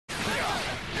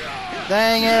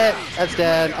Dang it! That's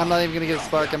dead. I'm not even gonna get a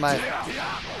spark in my...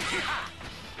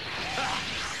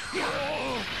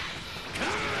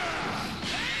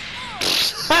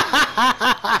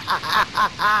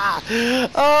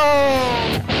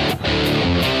 Oh!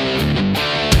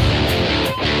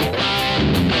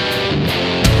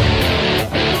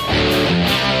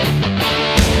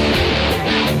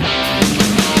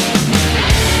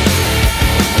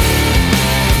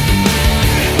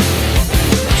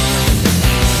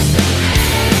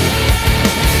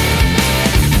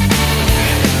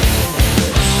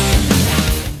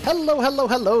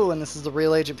 Hello, and this is the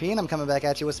Real Agent P, and I'm coming back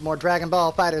at you with some more Dragon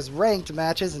Ball FighterZ ranked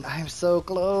matches, and I'm so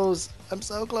close. I'm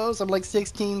so close. I'm like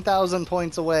 16,000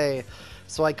 points away.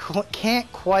 So I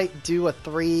can't quite do a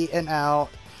 3 and out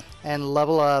and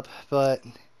level up, but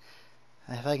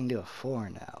if I can do a 4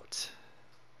 and out,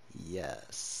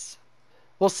 yes.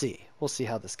 We'll see. We'll see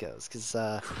how this goes, because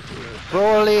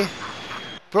Broly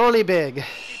big.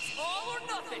 It's all or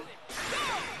nothing.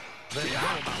 Go!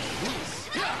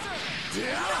 No,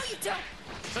 you don't.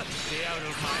 Stay out of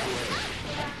my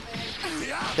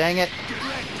way. Dang it.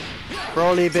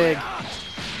 Broly big.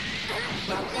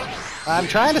 I'm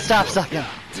trying to stop sucking. I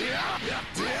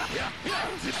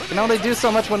can only do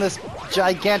so much when this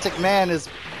gigantic man is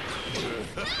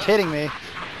hitting me.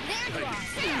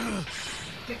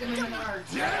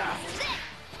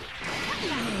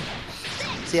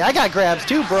 See, I got grabs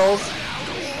too, bros.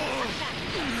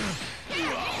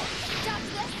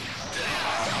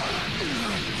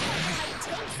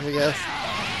 Here we go.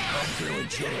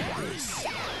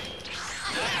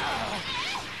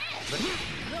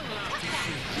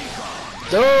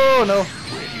 Oh no!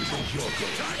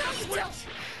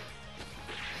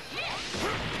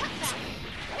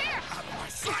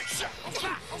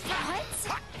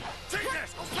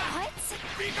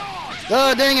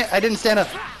 Oh dang it! I didn't stand up.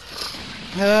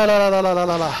 La la la la la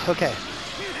la la. Okay.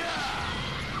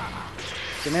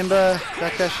 Janemba,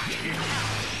 backdash.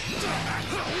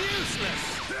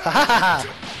 Ha ha ha!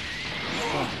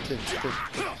 1, 2, 3,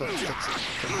 4,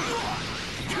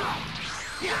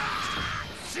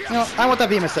 6. You know, I want that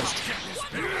beam assist.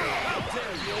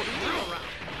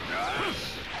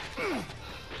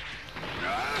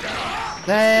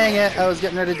 Dang it! I was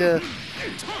getting ready to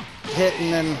hit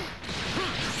and then...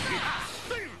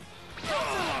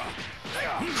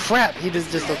 Crap! He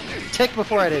just a tick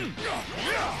before I did.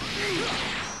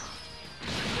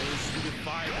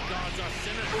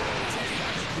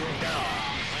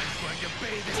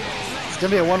 It's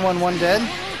gonna be a 1-1-1 dead.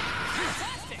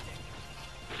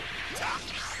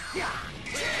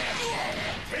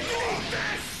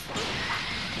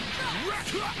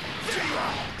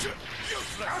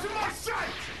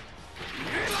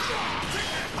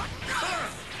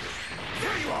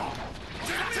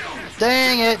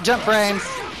 Dang it! Jump frames.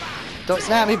 Don't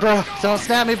snap me, bro. Don't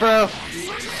snap me, bro.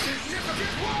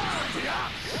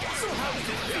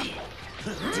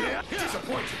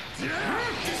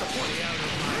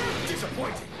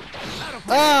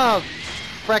 Oh!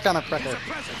 Freck on a frecker.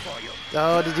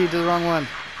 Oh, did you do the wrong one?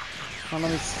 Come on,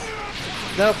 let me...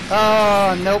 Nope.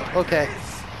 Oh, nope. Okay.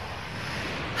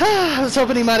 I was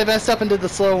hoping he might have messed up and did the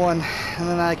slow one, and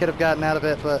then I could have gotten out of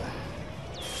it, but...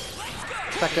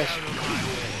 Backdash.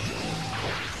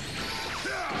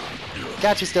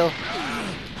 Got you still.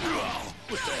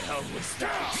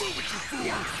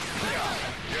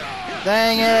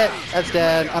 Dang it! That's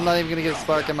dead. I'm not even gonna get a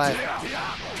spark in my...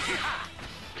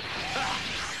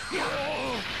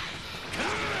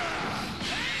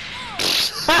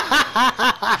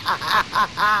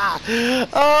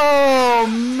 Oh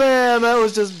man, that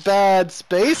was just bad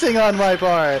spacing on my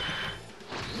part.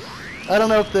 I don't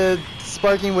know if the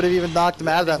sparking would have even knocked him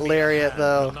out of that lariat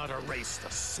though.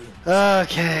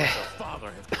 Okay.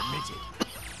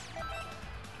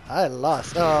 I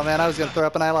lost. Oh man, I was gonna throw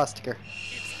up and I lost her.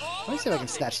 Let me see if I can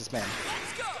snatch this man.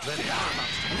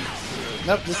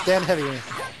 Nope, just stand heavy with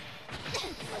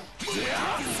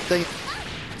me.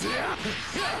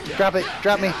 Drop it,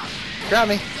 drop me, drop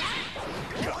me. 1,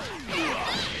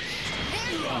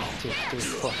 2, 3,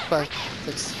 4, 5,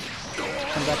 6.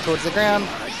 Come back towards the ground.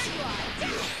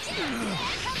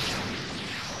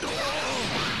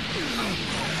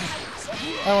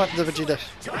 I want the Vegeta.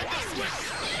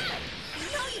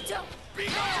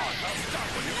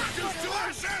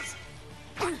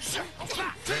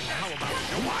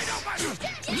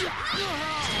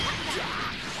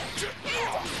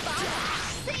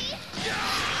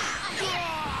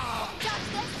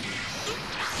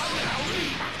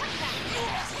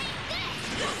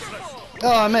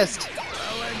 Oh, I missed.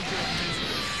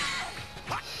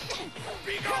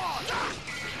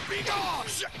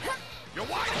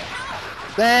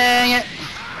 Dang it.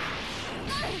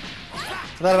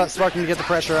 thought about sparking to get the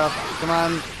pressure up. Come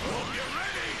on.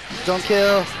 Don't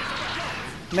kill.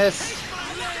 Miss.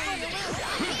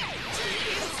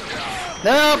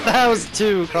 Nope, that was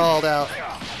too called out.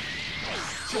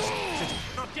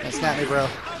 That's not me, bro.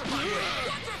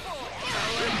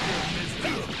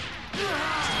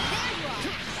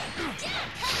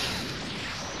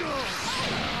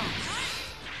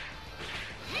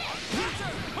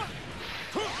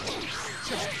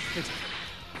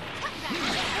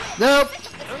 Nope.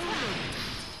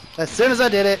 As soon as I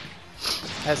did it.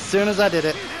 As soon as I did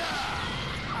it.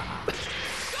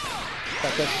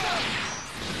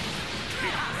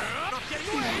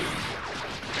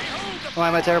 Why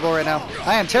am I terrible right now?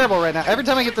 I am terrible right now. Every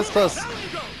time I get this close,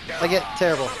 I get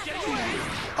terrible.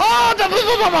 Oh!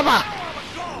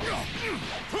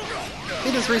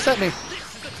 He just reset me.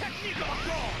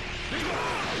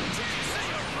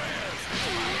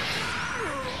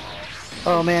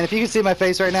 Oh man, if you can see my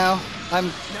face right now, I'm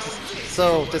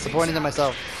so disappointed in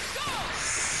myself.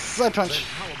 Slap punch.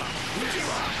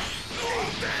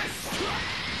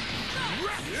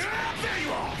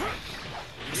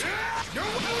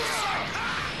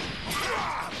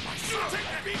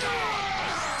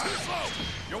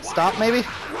 Stop maybe?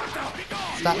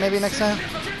 Stop maybe next time?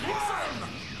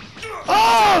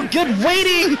 Oh, good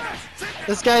waiting!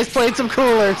 This guy's played some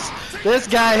coolers. This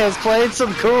guy has played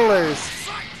some coolers.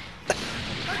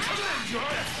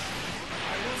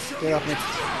 Get off me.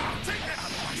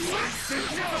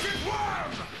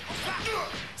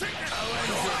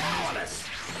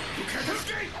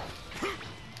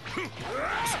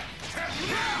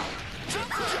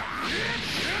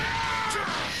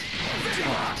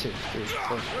 One, two, three,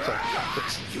 four, five,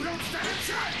 six. You don't stand a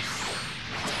chance.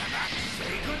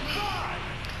 Say goodbye.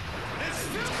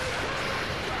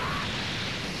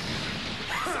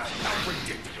 How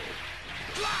predictable.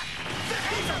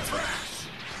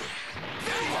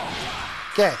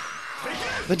 Okay.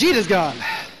 Vegeta's gone.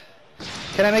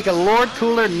 Can I make a Lord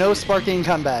Cooler no sparking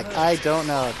comeback? I don't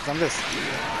know. I'm just.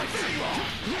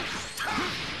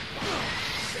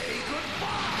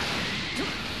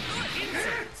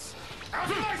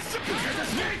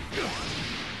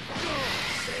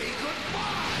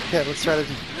 Okay, let's try to.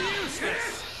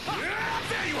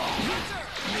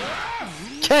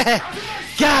 Okay.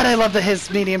 God, I love that his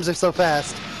mediums are so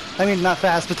fast. I mean, not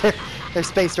fast, but they're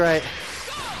spaced right.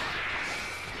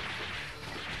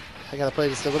 I gotta play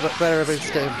this a little bit better every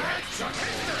game.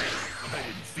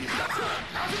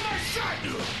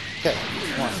 Okay,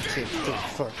 1, 2, 3,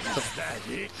 4,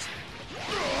 5.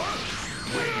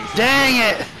 Dang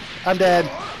it! I'm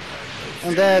dead.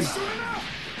 I'm dead.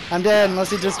 I'm dead unless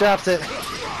he just drops it.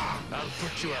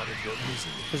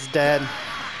 He's dead.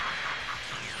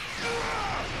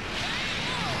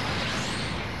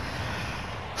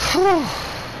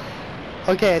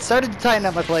 Okay, I started to tighten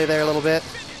up my play there a little bit.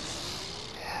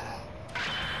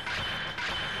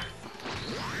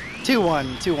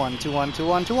 2-1, 2-1, 2-1,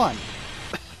 2-1, 2-1.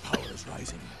 Power is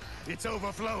rising. It's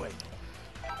overflowing.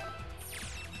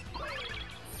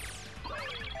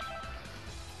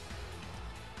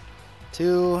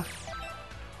 Two,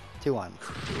 2-1.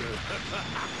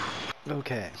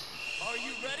 Okay. Are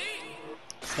you ready?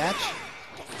 Snatch.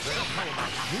 How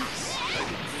about this?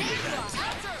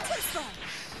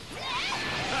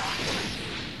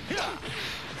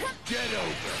 Get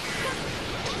over.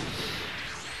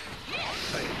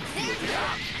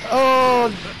 Oh!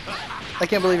 I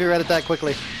can't believe you read it that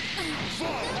quickly.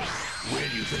 Where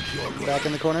do you think you're going? Back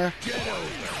in the corner. Get over.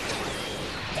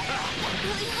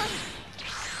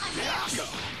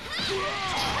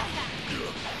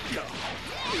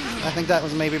 I think that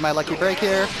was maybe my lucky break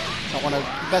here. Don't want to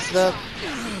mess it up.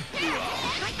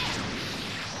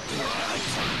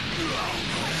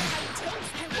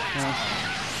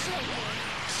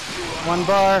 One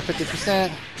bar,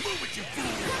 50%.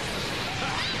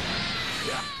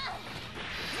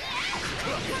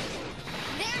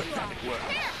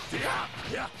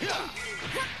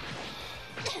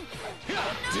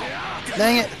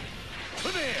 Dang it.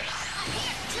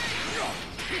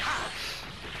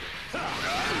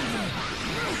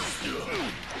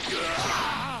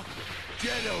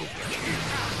 Get over.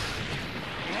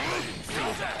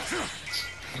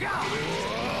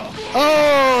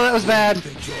 Oh, that was bad.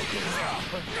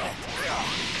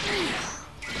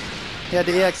 He had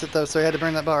to EX it though, so he had to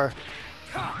burn that bar.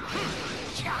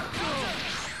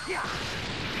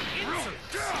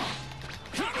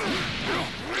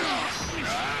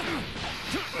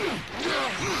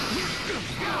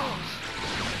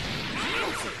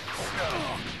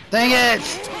 Dang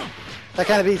it! That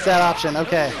kind of beats that option.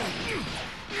 Okay.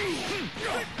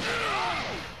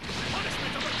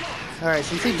 Alright,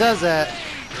 since he does that,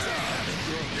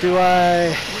 Do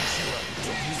I...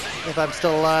 If I'm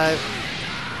still alive.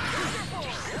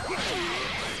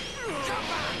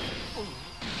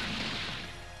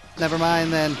 Never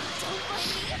mind then.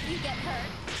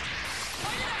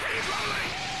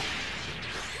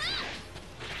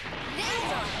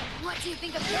 What do you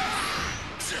think of this?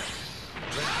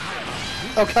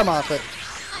 Oh, come off it.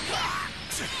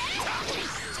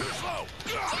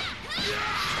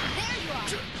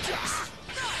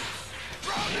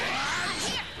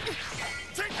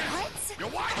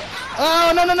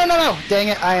 Oh, no, no, no, no, no. Dang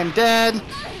it, I am dead.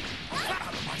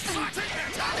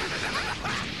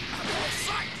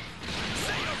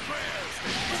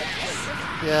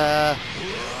 Yeah.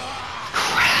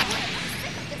 Crap.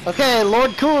 Okay,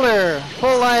 Lord Cooler.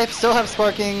 Full life, still have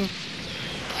sparking.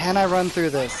 Can I run through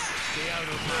this?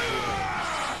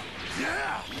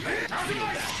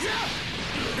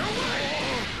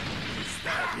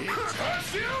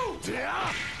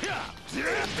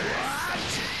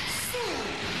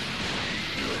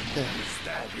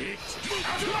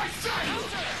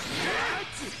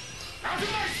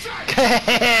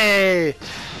 Okay,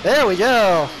 there we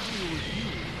go.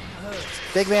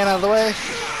 Big man out of the way.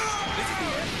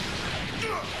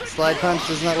 Slide punch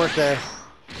does not work there.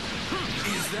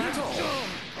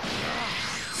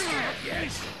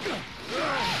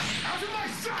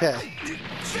 Okay.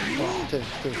 1, 2,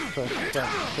 3, 4,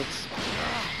 5, 6.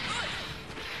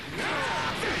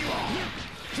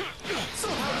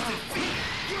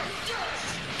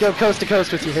 Go coast to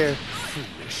coast with you here.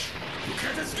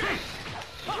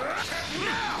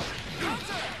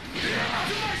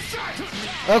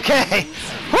 Okay.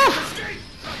 Whew.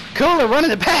 Cooler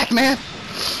running it back, man.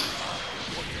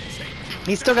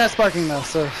 He's still got sparking though,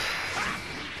 so.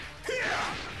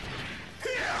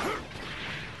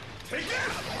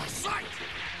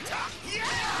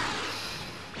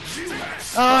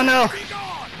 Oh no.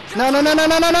 No, no, no, no,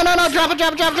 no, no, no, no, no. Drop it,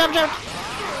 drop it, drop it, drop it, drop it.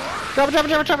 Drop it, drop it,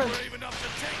 drop it, drop it.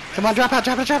 Come on, drop out,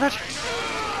 drop it, drop it.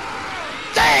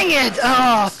 Dang it!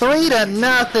 Oh,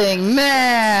 3-0,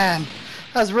 man.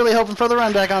 I was really hoping for the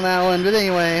run back on that one, but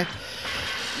anyway.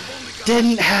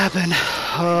 Didn't happen.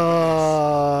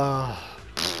 Oh.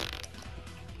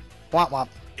 Womp womp.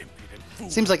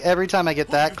 Seems like every time I get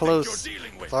that close,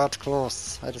 that's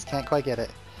close. I just can't quite get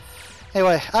it.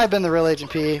 Anyway, I've been the Real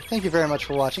Agent P. Thank you very much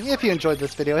for watching. If you enjoyed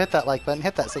this video, hit that like button,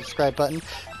 hit that subscribe button,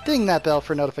 ding that bell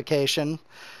for notification.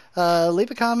 Leave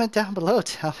a comment down below.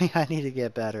 Tell me I need to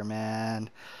get better, man.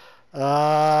 Ugh.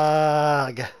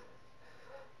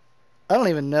 I don't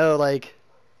even know, like,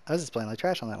 I was just playing like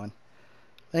trash on that one.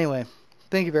 Anyway,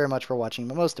 thank you very much for watching,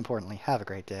 but most importantly, have a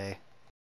great day.